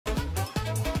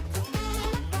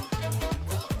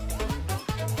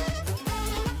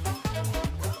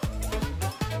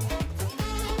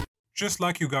just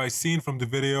like you guys seen from the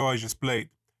video I just played.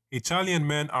 Italian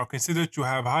men are considered to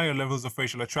have higher levels of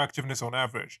facial attractiveness on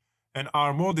average, and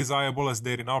are more desirable as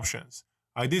dating options.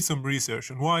 I did some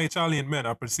research on why Italian men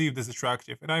are perceived as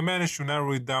attractive, and I managed to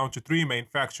narrow it down to 3 main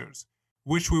factors,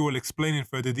 which we will explain in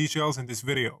further details in this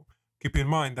video. Keep in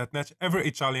mind that not every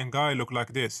Italian guy look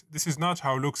like this. This is not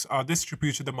how looks are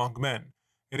distributed among men.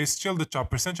 It is still the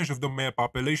top percentage of the male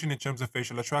population in terms of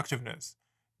facial attractiveness.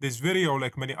 This video,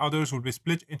 like many others, will be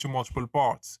split into multiple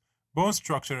parts: bone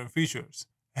structure and features,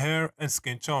 hair and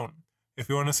skin tone. If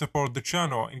you want to support the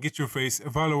channel and get your face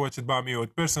evaluated by me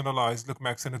with personalized look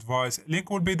max and advice, link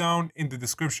will be down in the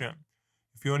description.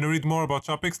 If you want to read more about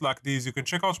topics like these, you can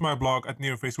check out my blog at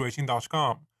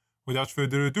nearfacerating.com. Without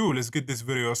further ado, let's get this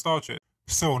video started.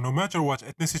 So, no matter what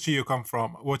ethnicity you come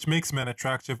from, what makes men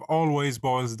attractive always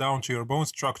boils down to your bone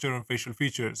structure and facial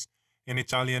features. And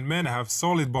Italian men have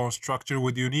solid bone structure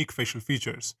with unique facial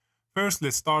features. First,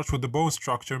 let's start with the bone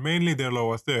structure, mainly their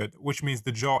lower third, which means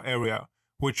the jaw area,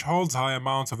 which holds high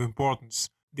amounts of importance.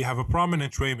 They have a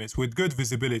prominent ramus with good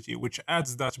visibility, which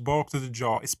adds that bulk to the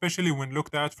jaw, especially when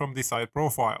looked at from the side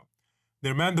profile.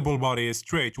 Their mandible body is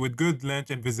straight with good length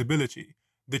and visibility.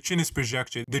 The chin is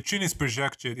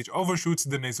projected. It overshoots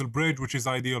the nasal bridge, which is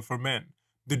ideal for men.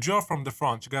 The jaw from the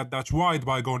front got that wide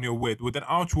bigonial width with an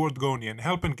outward gonian,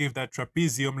 helping give that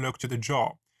trapezium look to the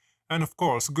jaw. And of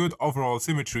course, good overall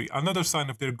symmetry. Another sign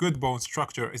of their good bone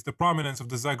structure is the prominence of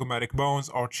the zygomatic bones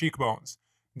or cheekbones.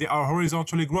 They are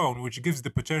horizontally grown, which gives the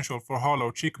potential for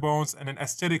hollow cheekbones and an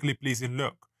aesthetically pleasing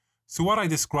look. So what I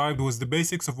described was the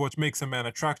basics of what makes a man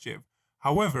attractive.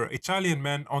 However, Italian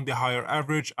men on the higher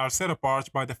average are set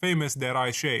apart by the famous their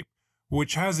eye shape,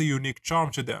 which has a unique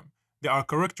charm to them. They are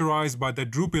characterized by the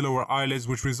droopy lower eyelids,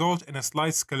 which result in a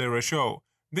slight sclera show.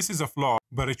 This is a flaw,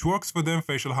 but it works for them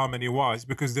facial harmony-wise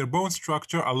because their bone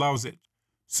structure allows it.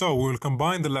 So we will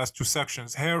combine the last 2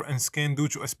 sections, hair and skin, due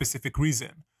to a specific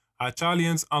reason.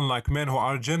 Italians, unlike men who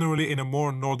are generally in a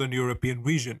more northern European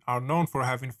region, are known for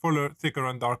having fuller, thicker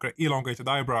and darker elongated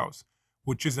eyebrows,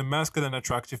 which is a masculine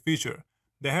attractive feature.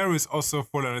 The hair is also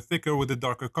fuller and thicker with a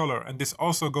darker color, and this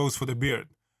also goes for the beard.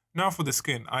 Now for the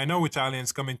skin, I know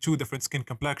Italians come in 2 different skin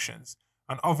complexions,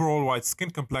 an overall white skin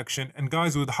complexion and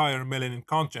guys with higher melanin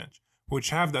content, which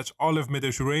have that olive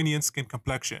Mediterranean skin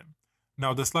complexion.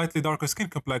 Now the slightly darker skin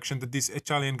complexion that these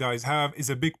Italian guys have is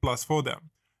a big plus for them,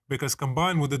 because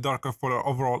combined with the darker fuller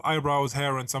overall eyebrows,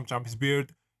 hair and sometimes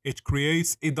beard, it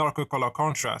creates a darker color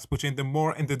contrast, putting them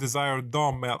more in the desired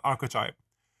dom male archetype.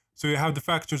 So you have the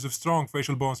factors of strong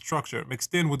facial bone structure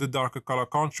mixed in with the darker color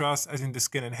contrast as in the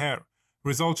skin and hair,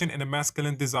 resulting in a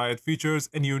masculine desired features,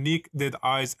 and unique dead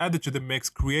eyes added to the mix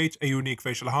create a unique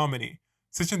facial harmony,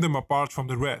 setting them apart from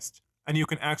the rest. And you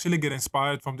can actually get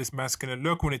inspired from this masculine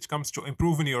look when it comes to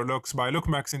improving your looks by look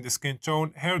maxing the skin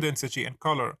tone, hair density and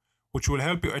color, which will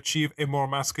help you achieve a more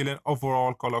masculine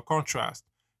overall color contrast.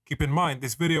 Keep in mind,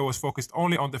 this video was focused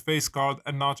only on the face card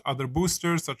and not other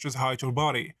boosters such as height or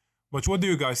body. But what do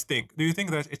you guys think? Do you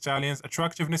think that Italians'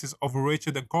 attractiveness is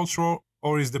overrated and cultural,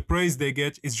 or is the praise they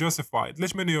get is justified?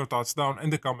 Let me know your thoughts down in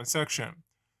the comment section.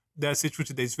 That's it for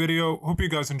today's video. Hope you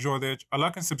guys enjoyed it. A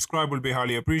like and subscribe will be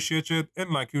highly appreciated,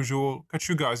 and like usual, catch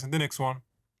you guys in the next one.